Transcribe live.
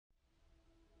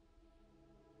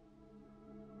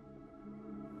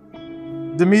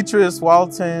Demetria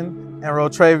Walton and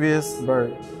Rotravius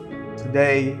Birch,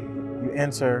 today you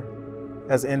enter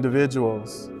as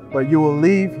individuals, but you will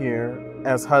leave here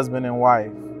as husband and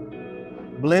wife,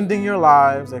 blending your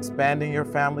lives, expanding your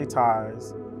family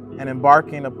ties, and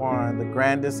embarking upon the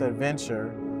grandest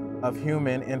adventure of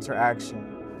human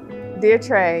interaction. Dear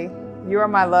Trey, you are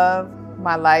my love,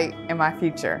 my light, and my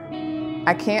future.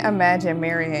 I can't imagine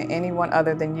marrying anyone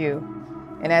other than you.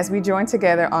 And as we join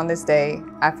together on this day,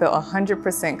 I feel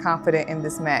 100% confident in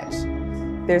this match.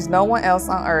 There's no one else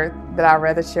on earth that I'd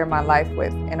rather share my life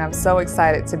with, and I'm so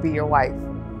excited to be your wife.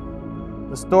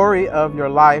 The story of your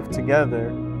life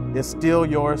together is still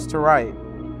yours to write.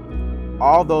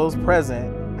 All those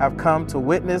present have come to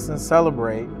witness and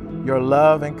celebrate your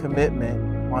love and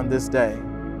commitment on this day.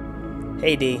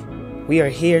 Hey D, we are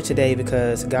here today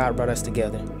because God brought us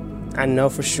together. I know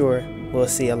for sure we'll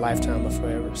see a lifetime of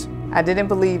forevers. I didn't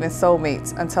believe in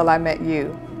soulmates until I met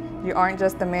you. You aren't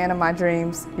just the man of my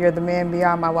dreams, you're the man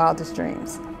beyond my wildest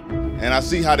dreams. And I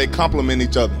see how they complement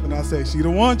each other. And I say, she the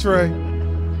one, Trey.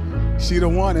 She the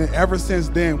one, and ever since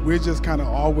then, we just kind of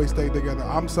always stayed together.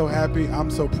 I'm so happy, I'm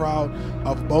so proud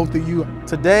of both of you.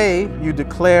 Today, you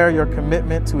declare your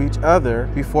commitment to each other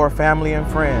before family and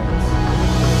friends.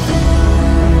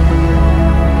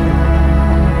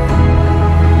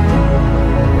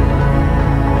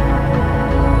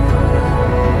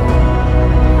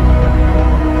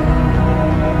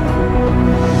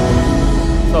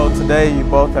 So today, you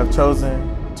both have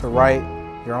chosen to write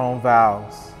your own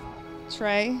vows.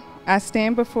 Trey, I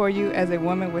stand before you as a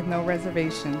woman with no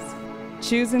reservations,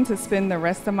 choosing to spend the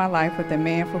rest of my life with a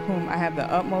man for whom I have the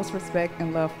utmost respect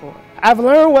and love for. I've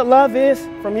learned what love is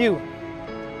from you.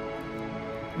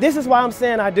 This is why I'm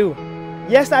saying I do.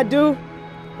 Yes, I do,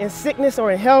 in sickness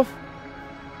or in health.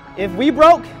 If we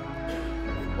broke,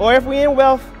 or if we in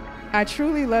wealth. I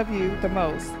truly love you the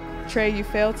most. Trey, you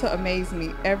fail to amaze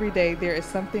me. Every day there is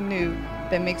something new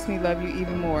that makes me love you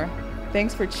even more.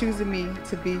 Thanks for choosing me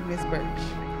to be Miss Birch.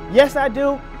 Yes, I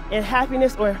do, in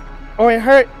happiness or in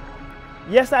hurt.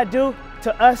 Yes, I do,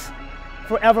 to us,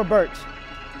 forever Birch.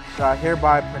 So I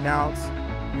hereby pronounce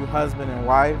you husband and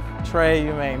wife. Trey,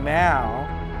 you may now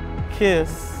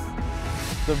kiss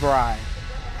the bride.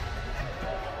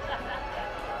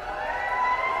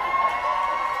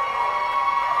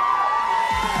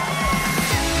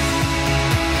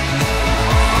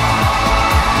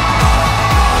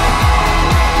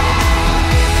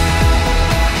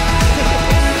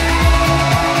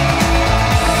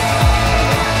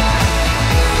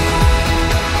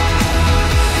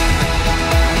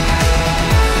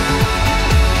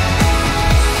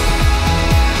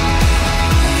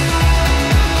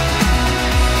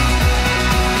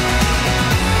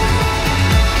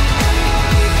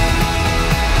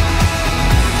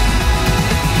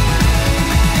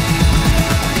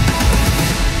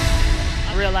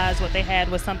 What they had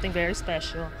was something very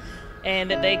special, and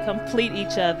that they complete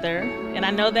each other. And I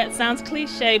know that sounds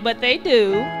cliche, but they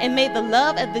do. And may the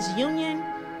love of this union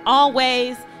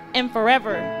always and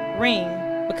forever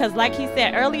ring, because like he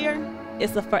said earlier,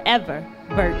 it's a forever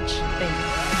Birch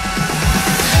thing.